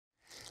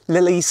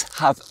Lilies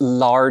have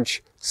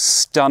large,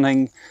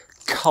 stunning,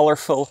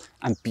 colourful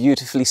and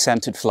beautifully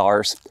scented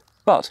flowers.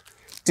 But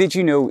did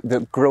you know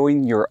that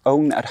growing your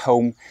own at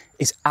home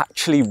is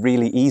actually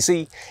really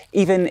easy,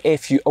 even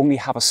if you only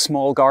have a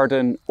small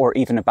garden or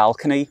even a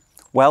balcony?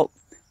 Well,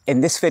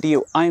 in this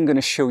video, I'm going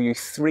to show you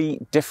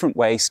 3 different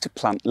ways to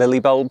plant lily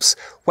bulbs,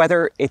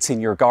 whether it's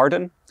in your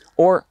garden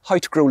or how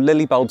to grow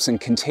lily bulbs in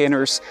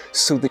containers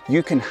so that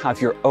you can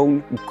have your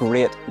own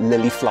great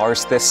lily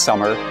flowers this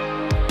summer.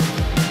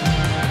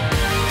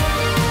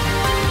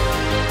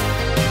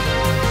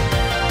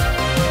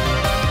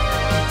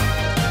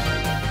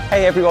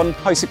 Hey everyone,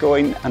 how's it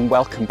going and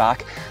welcome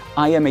back.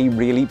 I am a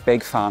really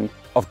big fan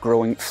of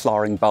growing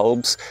flowering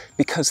bulbs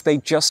because they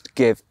just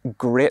give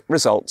great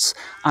results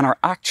and are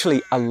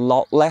actually a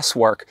lot less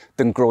work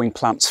than growing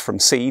plants from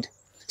seed.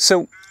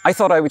 So I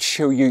thought I would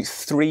show you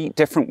 3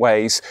 different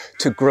ways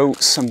to grow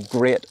some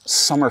great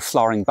summer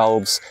flowering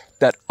bulbs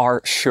that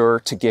are sure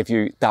to give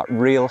you that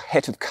real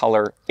hit of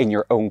colour in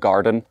your own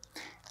garden.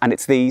 And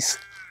it's these,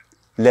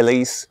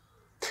 lilies.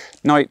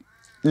 Now,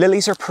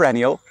 lilies are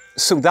perennial.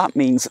 So that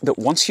means that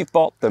once you've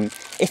bought them,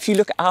 if you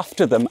look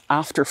after them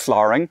after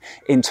flowering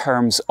in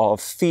terms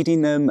of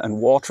feeding them and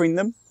watering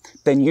them,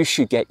 then you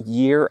should get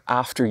year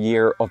after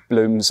year of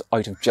blooms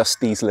out of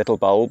just these little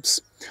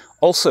bulbs.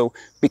 Also,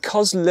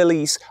 because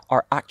lilies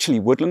are actually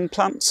woodland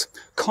plants,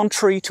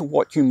 contrary to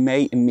what you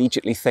may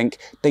immediately think,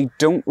 they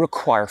don't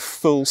require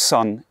full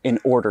sun in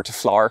order to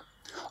flower,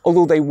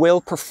 although they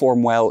will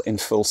perform well in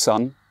full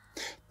sun.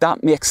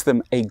 That makes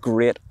them a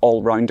great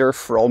all-rounder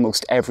for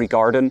almost every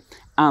garden,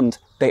 and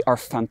they are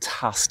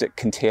fantastic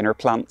container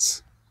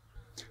plants.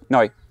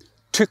 Now,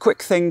 2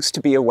 quick things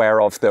to be aware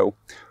of though.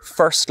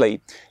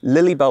 Firstly,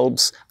 lily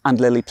bulbs and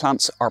lily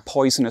plants are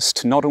poisonous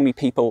to not only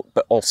people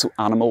but also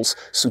animals,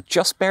 so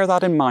just bear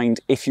that in mind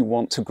if you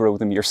want to grow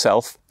them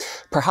yourself.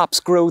 Perhaps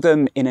grow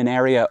them in an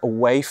area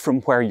away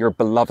from where your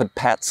beloved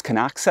pets can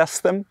access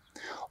them,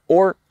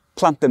 or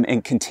plant them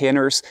in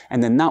containers,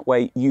 and then that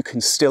way you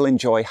can still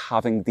enjoy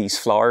having these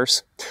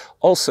flowers.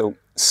 Also,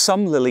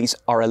 some lilies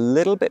are a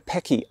little bit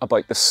picky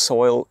about the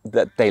soil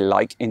that they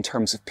like in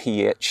terms of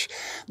pH.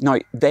 Now,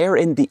 they're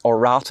in the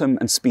Auratum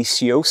and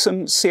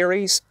Speciosum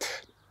series.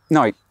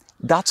 Now,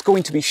 that's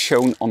going to be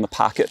shown on the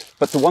packet,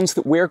 but the ones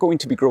that we're going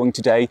to be growing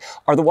today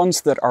are the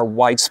ones that are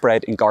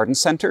widespread in garden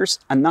centres,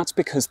 and that's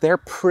because they're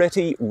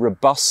pretty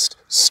robust,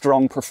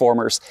 strong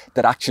performers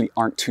that actually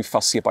aren't too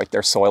fussy about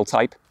their soil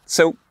type.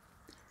 So,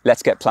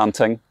 let's get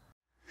planting.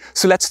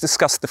 So let's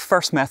discuss the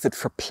first method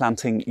for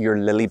planting your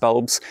lily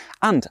bulbs.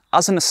 And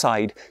as an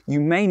aside, you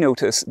may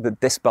notice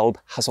that this bulb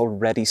has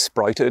already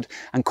sprouted.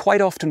 And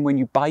quite often when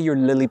you buy your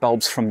lily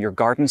bulbs from your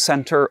garden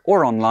centre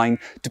or online,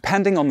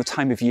 depending on the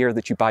time of year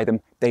that you buy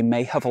them, they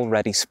may have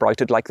already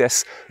sprouted like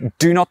this.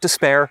 Do not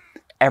despair.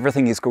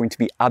 Everything is going to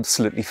be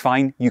absolutely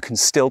fine. You can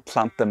still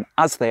plant them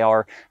as they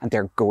are, and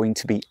they're going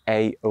to be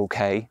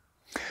a-okay.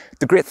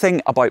 The great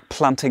thing about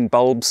planting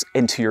bulbs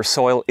into your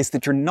soil is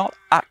that you're not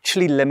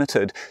actually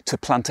limited to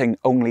planting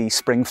only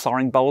spring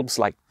flowering bulbs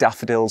like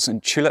daffodils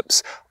and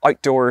tulips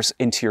outdoors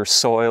into your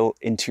soil,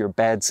 into your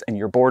beds and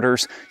your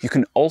borders. You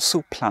can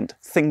also plant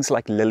things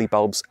like lily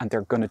bulbs and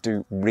they're going to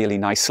do really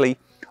nicely.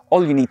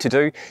 All you need to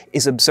do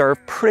is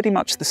observe pretty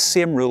much the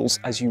same rules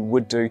as you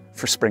would do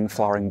for spring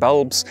flowering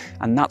bulbs,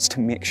 and that's to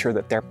make sure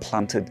that they're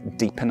planted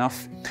deep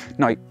enough.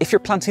 Now, if you're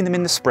planting them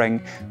in the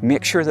spring,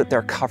 make sure that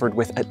they're covered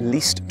with at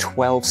least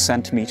 12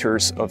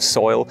 centimetres of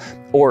soil,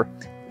 or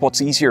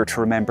what's easier to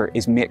remember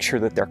is make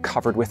sure that they're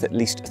covered with at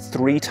least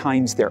 3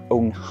 times their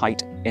own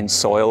height in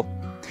soil.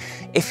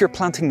 If you're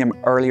planting them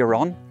earlier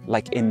on,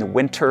 like in the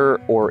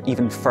winter or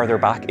even further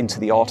back into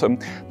the autumn,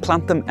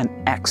 plant them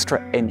an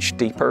extra inch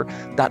deeper.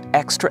 That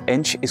extra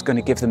inch is going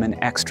to give them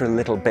an extra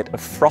little bit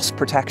of frost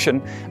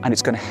protection, and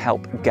it's going to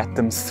help get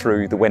them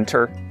through the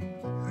winter.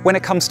 When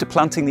it comes to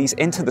planting these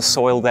into the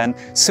soil then,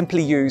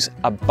 simply use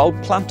a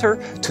bulb planter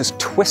to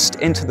twist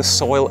into the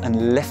soil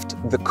and lift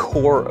the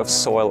core of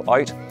soil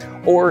out,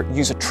 or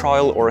use a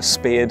trowel or a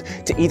spade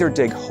to either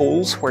dig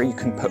holes where you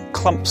can put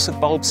clumps of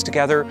bulbs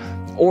together,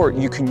 or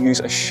you can use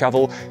a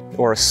shovel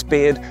or a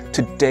spade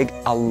to dig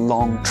a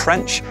long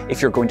trench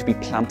if you're going to be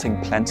planting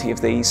plenty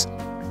of these.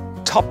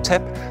 Top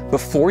tip,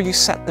 before you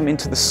set them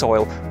into the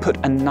soil,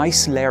 put a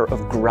nice layer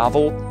of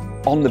gravel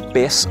on the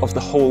base of the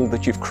hole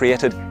that you've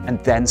created and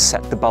then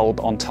set the bulb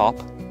on top.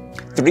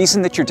 The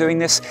reason that you're doing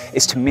this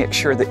is to make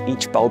sure that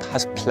each bulb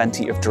has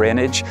plenty of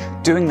drainage.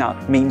 Doing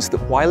that means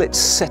that while it's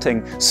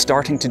sitting,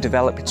 starting to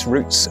develop its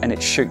roots and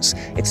its shoots,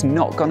 it's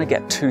not going to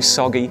get too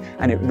soggy,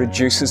 and it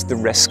reduces the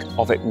risk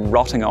of it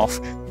rotting off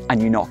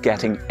and you not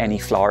getting any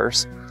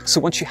flowers. So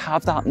once you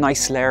have that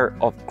nice layer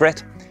of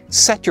grit,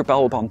 set your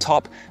bulb on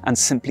top and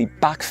simply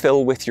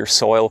backfill with your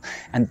soil.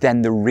 And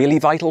then the really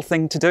vital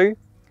thing to do,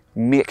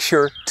 make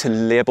sure to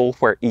label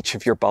where each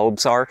of your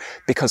bulbs are,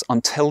 because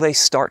until they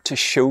start to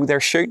show their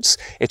shoots,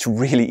 it's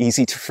really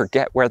easy to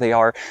forget where they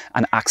are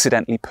and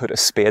accidentally put a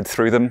spade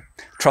through them.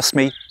 Trust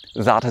me,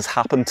 that has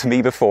happened to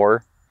me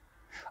before.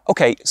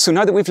 Okay, so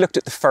now that we've looked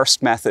at the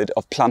first method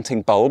of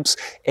planting bulbs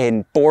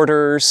in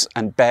borders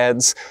and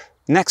beds,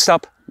 Next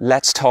up,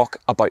 let's talk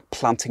about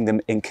planting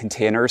them in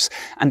containers.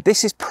 And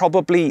this is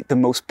probably the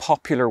most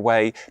popular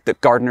way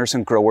that gardeners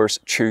and growers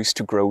choose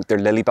to grow their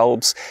lily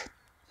bulbs.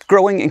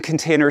 Growing in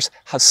containers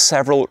has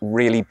several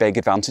really big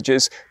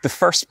advantages. The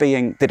first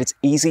being that it's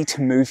easy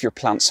to move your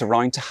plants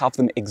around to have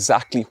them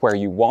exactly where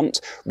you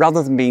want,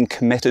 rather than being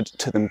committed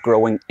to them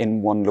growing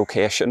in one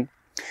location.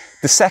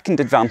 The second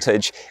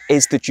advantage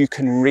is that you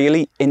can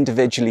really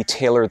individually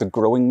tailor the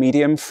growing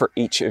medium for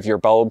each of your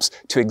bulbs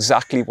to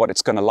exactly what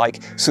it's going to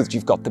like, so that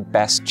you've got the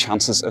best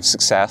chances of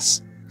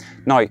success.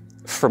 Now,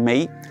 for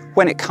me,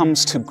 when it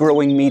comes to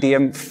growing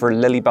medium for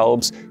lily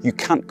bulbs, you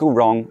can't go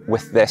wrong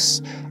with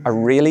this, a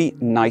really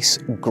nice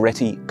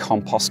gritty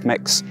compost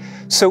mix.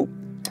 So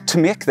to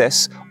make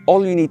this,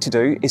 all you need to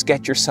do is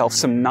get yourself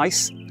some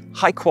nice,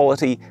 high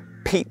quality,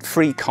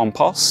 peat-free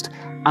compost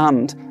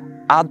and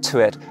add to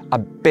it a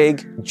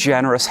big,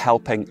 generous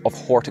helping of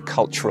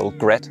horticultural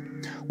grit.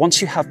 Once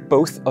you have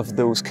both of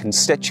those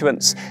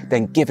constituents,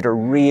 then give it a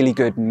really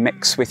good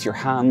mix with your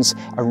hands,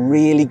 a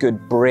really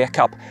good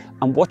breakup,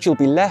 and what you'll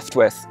be left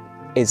with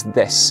is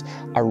this,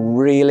 a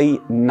really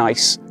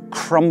nice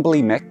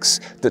crumbly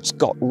mix that's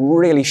got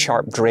really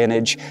sharp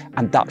drainage,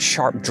 and that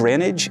sharp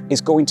drainage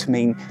is going to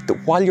mean that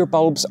while your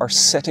bulbs are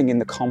sitting in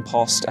the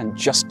compost and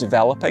just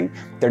developing,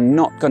 they're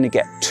not going to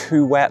get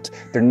too wet,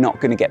 they're not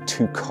going to get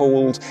too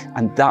cold,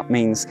 and that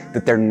means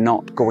that they're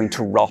not going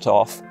to rot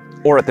off,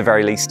 or at the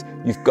very least,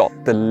 you've got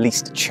the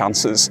least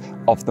chances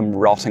of them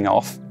rotting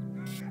off.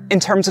 In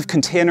terms of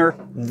container,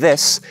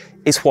 this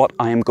is what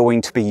I am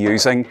going to be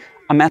using.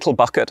 A metal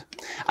bucket.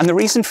 And the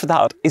reason for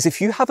that is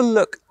if you have a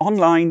look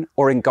online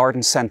or in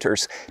garden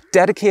centres,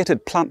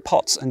 dedicated plant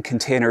pots and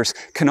containers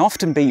can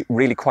often be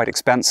really quite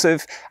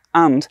expensive,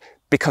 and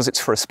because it's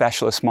for a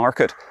specialist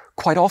market,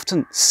 quite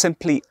often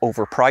simply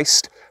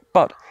overpriced.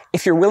 But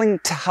if you're willing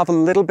to have a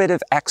little bit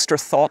of extra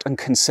thought and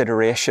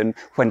consideration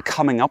when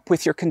coming up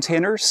with your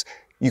containers,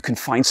 you can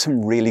find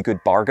some really good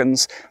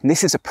bargains. And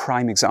this is a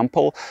prime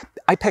example.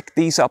 I picked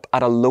these up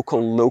at a local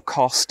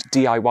low-cost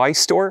DIY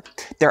store.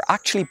 They're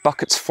actually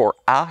buckets for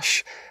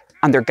ash,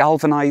 and they're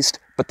galvanized,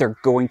 but they're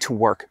going to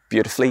work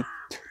beautifully.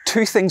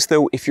 Two things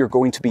though, if you're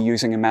going to be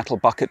using a metal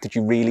bucket, that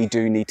you really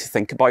do need to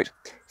think about.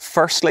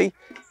 Firstly,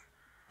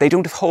 they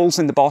don't have holes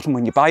in the bottom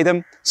when you buy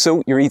them,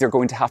 so you're either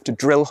going to have to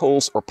drill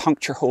holes or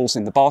puncture holes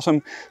in the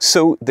bottom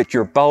so that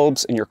your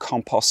bulbs and your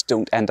compost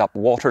don't end up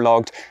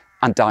waterlogged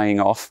and dying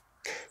off.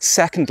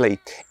 Secondly,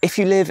 if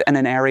you live in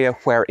an area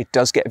where it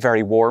does get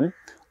very warm,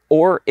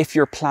 or if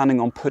you're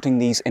planning on putting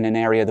these in an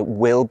area that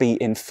will be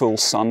in full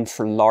sun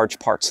for large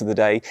parts of the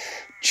day,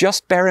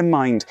 just bear in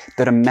mind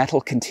that a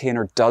metal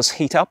container does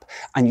heat up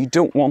and you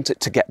don't want it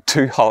to get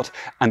too hot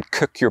and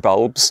cook your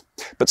bulbs.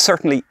 But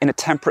certainly in a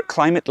temperate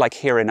climate like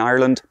here in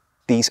Ireland,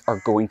 these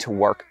are going to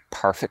work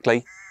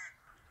perfectly.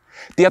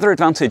 The other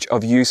advantage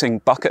of using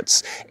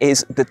buckets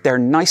is that they're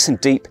nice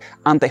and deep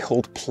and they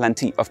hold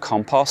plenty of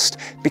compost,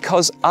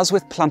 because as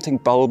with planting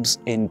bulbs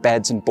in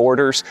beds and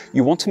borders,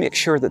 you want to make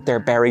sure that they're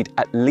buried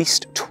at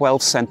least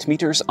 12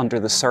 centimetres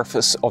under the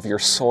surface of your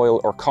soil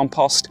or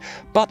compost,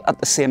 but at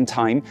the same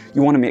time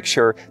you want to make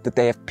sure that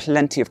they have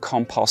plenty of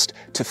compost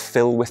to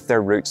fill with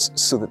their roots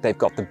so that they've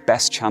got the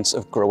best chance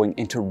of growing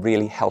into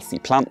really healthy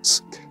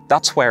plants.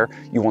 That's where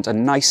you want a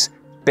nice,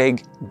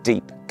 big,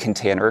 deep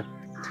container.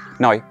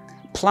 Now,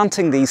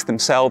 planting these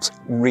themselves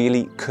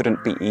really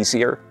couldn't be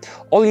easier.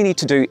 All you need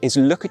to do is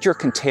look at your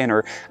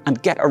container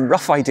and get a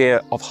rough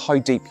idea of how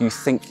deep you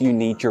think you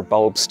need your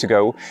bulbs to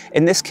go.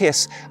 In this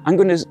case, I'm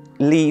going to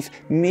leave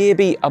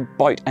maybe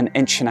about 1.5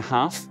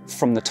 inches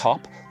from the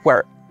top,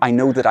 where I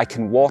know that I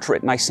can water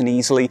it nice and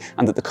easily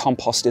and that the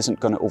compost isn't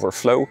going to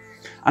overflow.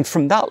 And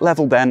from that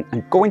level then,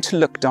 I'm going to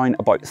look down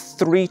about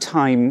 3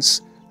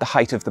 times the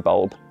height of the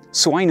bulb.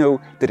 So I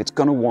know that it's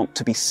going to want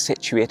to be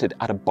situated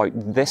at about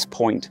this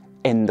point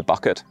in the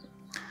bucket.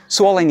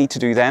 So all I need to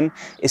do then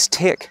is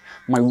take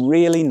my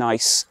really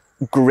nice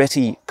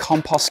gritty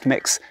compost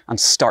mix and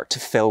start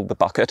to fill the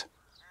bucket.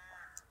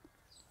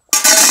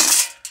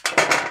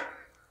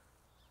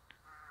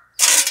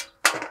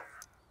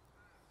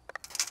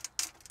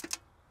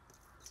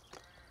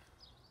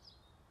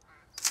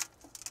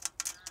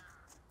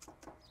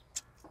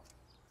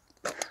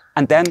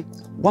 And then,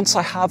 once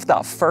I have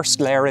that first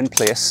layer in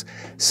place,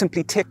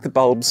 simply take the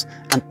bulbs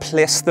and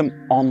place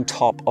them on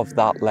top of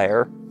that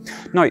layer.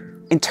 Now,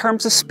 in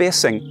terms of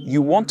spacing,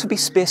 you want to be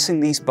spacing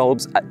these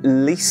bulbs at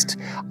least,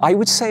 I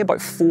would say,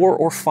 about 4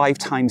 or 5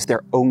 times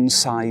their own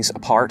size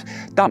apart.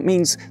 That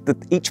means that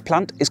each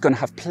plant is going to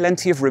have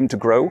plenty of room to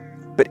grow,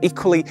 but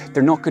equally,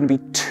 they're not going to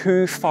be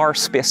too far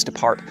spaced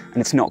apart and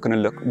it's not going to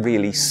look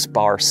really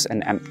sparse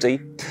and empty.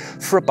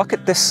 For a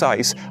bucket this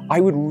size, I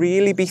would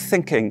really be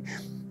thinking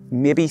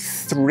maybe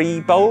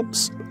 3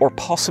 bulbs, or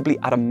possibly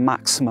at a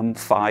maximum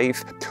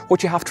 5.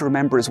 What you have to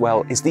remember as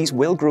well is these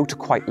will grow to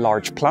quite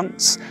large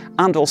plants,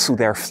 and also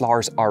their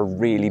flowers are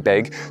really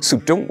big. So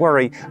don't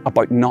worry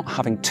about not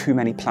having too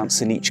many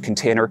plants in each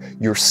container.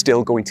 You're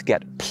still going to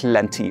get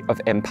plenty of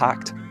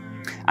impact.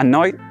 And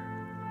now,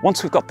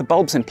 Once we've got the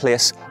bulbs in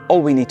place,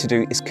 all we need to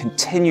do is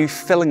continue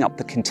filling up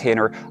the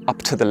container up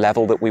to the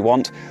level that we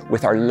want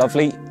with our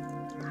lovely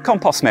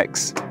compost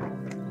mix.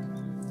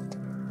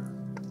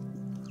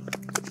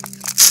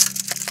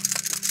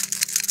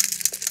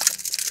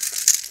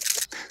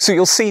 So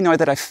you'll see now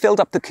that I've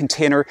filled up the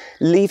container,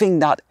 leaving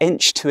that 1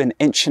 to 1.5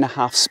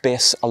 inches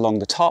space along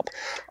the top.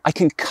 I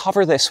can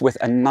cover this with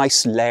a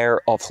nice layer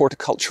of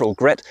horticultural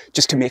grit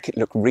just to make it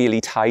look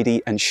really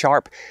tidy and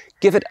sharp.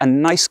 Give it a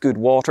nice good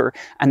water,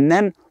 and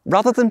then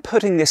rather than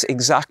putting this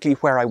exactly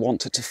where I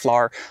want it to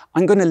flower,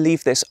 I'm going to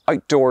leave this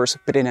outdoors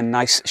but in a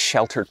nice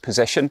sheltered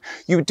position.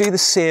 You would do the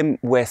same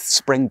with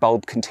spring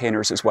bulb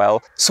containers as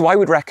well. So I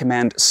would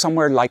recommend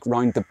somewhere like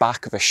round the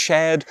back of a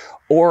shed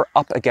or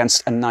up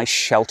against a nice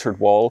sheltered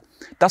wall.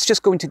 That's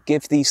just going to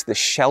give these the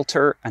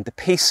shelter and the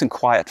peace and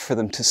quiet for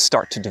them to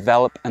start to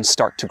develop and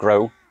start to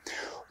grow.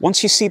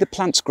 Once you see the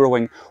plants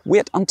growing,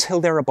 wait until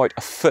they're about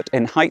 1 foot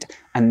in height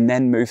and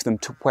then move them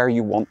to where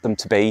you want them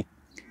to be.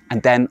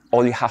 And then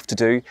all you have to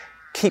do,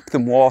 keep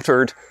them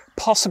watered,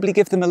 possibly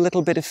give them a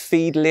little bit of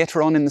feed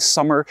later on in the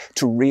summer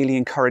to really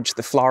encourage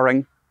the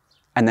flowering.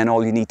 And then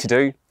all you need to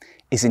do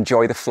is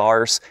enjoy the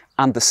flowers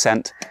and the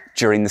scent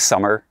during the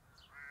summer.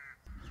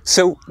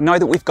 So now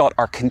that we've got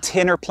our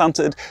container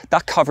planted,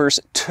 that covers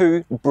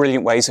 2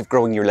 brilliant ways of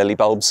growing your lily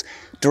bulbs,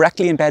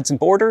 directly in beds and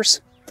borders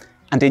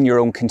and in your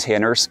own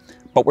containers.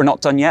 But we're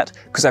not done yet,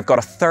 because I've got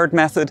a third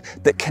method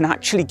that can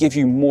actually give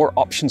you more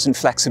options and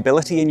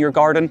flexibility in your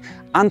garden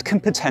and can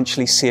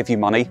potentially save you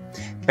money.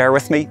 Bear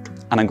with me,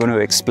 and I'm going to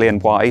explain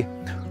why.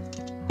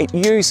 It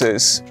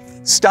uses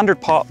standard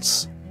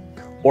pots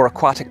or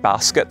aquatic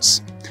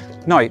baskets.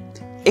 Now,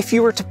 if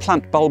you were to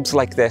plant bulbs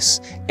like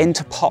this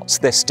into pots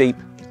this deep,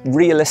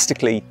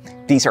 realistically,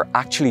 these are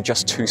actually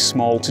just too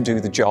small to do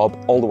the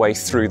job all the way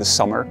through the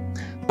summer.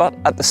 But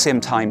at the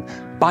same time,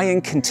 buying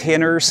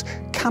containers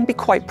can be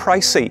quite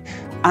pricey,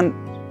 and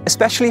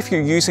especially if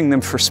you're using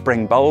them for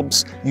spring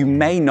bulbs, you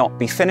may not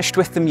be finished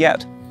with them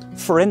yet.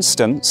 For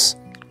instance,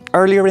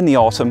 earlier in the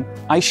autumn,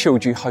 I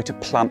showed you how to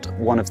plant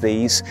one of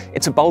these.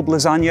 It's a bulb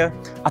lasagna.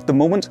 At the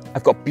moment,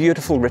 I've got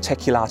beautiful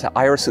reticulata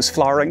irises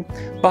flowering,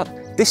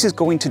 but this is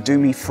going to do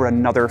me for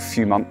another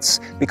few months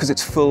because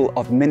it's full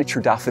of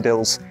miniature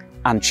daffodils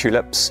and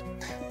tulips.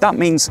 That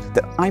means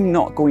that I'm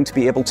not going to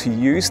be able to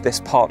use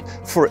this pot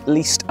for at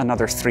least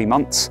another 3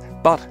 months,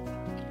 but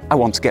I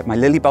want to get my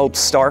lily bulbs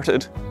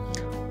started.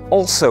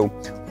 Also,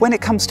 when it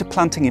comes to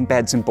planting in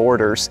beds and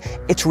borders,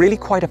 it's really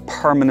quite a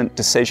permanent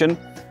decision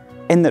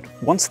in that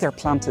once they're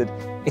planted,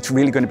 it's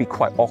really going to be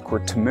quite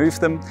awkward to move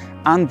them,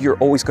 and you're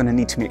always going to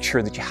need to make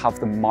sure that you have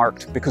them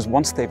marked, because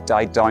once they've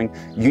died down,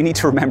 you need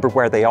to remember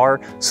where they are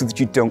so that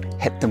you don't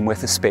hit them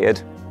with a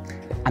spade.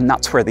 And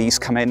that's where these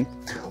come in.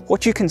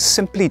 What you can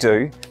simply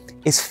do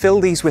is fill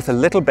these with a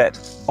little bit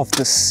of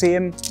the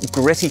same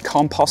gritty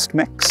compost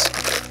mix.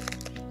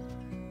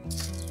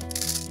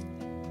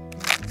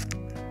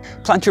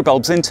 Plant your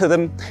bulbs into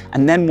them,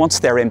 and then once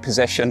they're in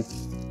position,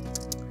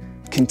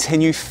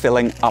 continue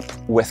filling up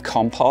with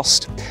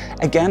compost.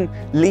 Again,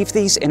 leave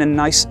these in a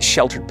nice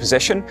sheltered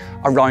position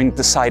around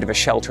the side of a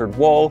sheltered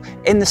wall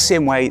in the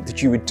same way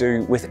that you would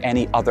do with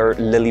any other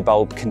lily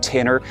bulb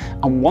container.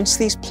 And once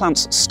these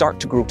plants start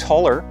to grow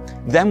taller,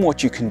 then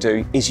what you can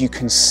do is you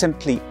can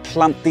simply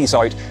plant these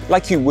out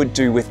like you would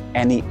do with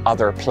any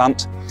other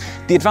plant.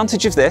 The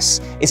advantage of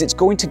this is it's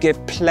going to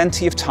give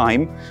plenty of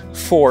time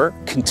for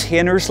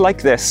containers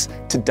like this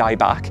to die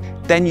back.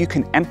 Then you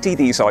can empty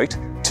these out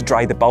to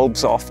dry the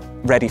bulbs off,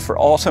 ready for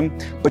autumn,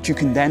 but you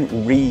can then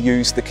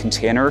reuse the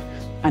container,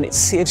 and it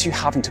saves you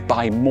having to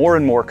buy more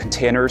and more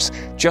containers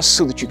just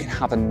so that you can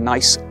have a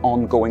nice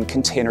ongoing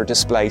container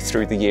display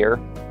through the year.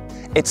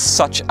 It's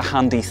such a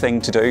handy thing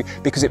to do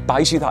because it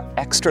buys you that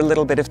extra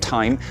little bit of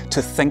time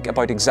to think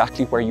about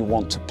exactly where you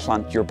want to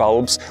plant your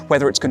bulbs,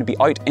 whether it's going to be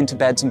out into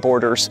beds and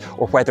borders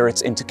or whether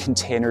it's into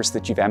containers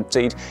that you've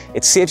emptied.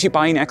 It saves you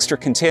buying extra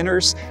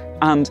containers,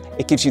 and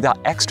it gives you that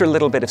extra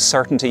little bit of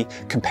certainty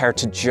compared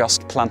to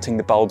just planting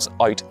the bulbs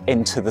out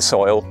into the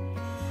soil.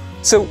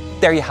 So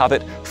there you have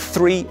it,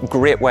 3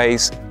 great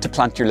ways to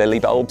plant your lily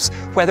bulbs,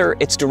 whether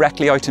it's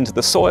directly out into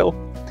the soil,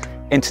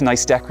 into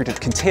nice decorative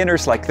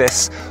containers like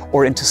this,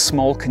 or into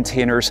small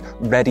containers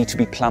ready to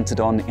be planted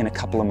on in a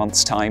couple of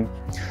months' time.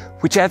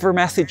 Whichever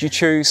method you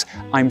choose,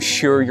 I'm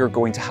sure you're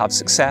going to have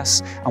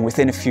success, and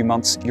within a few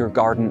months your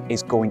garden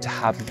is going to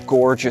have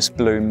gorgeous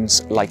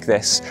blooms like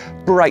this,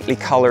 brightly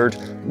coloured,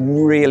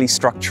 really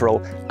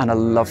structural, and a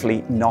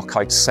lovely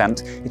knockout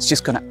scent. It's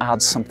just going to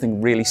add something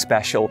really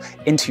special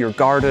into your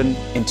garden,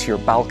 into your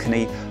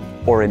balcony,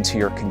 or into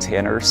your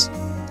containers.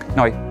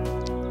 Now,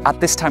 at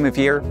this time of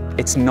year,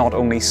 it's not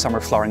only summer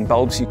flowering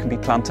bulbs you can be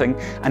planting,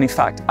 and in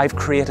fact, I've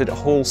created a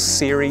whole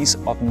series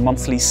of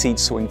monthly seed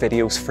sowing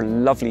videos for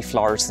lovely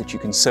flowers that you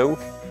can sow.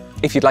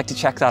 If you'd like to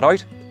check that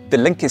out, the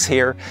link is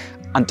here,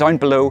 and down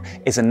below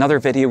is another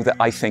video that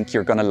I think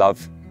you're going to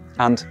love.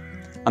 And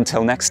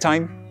until next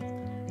time,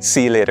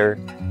 see you later.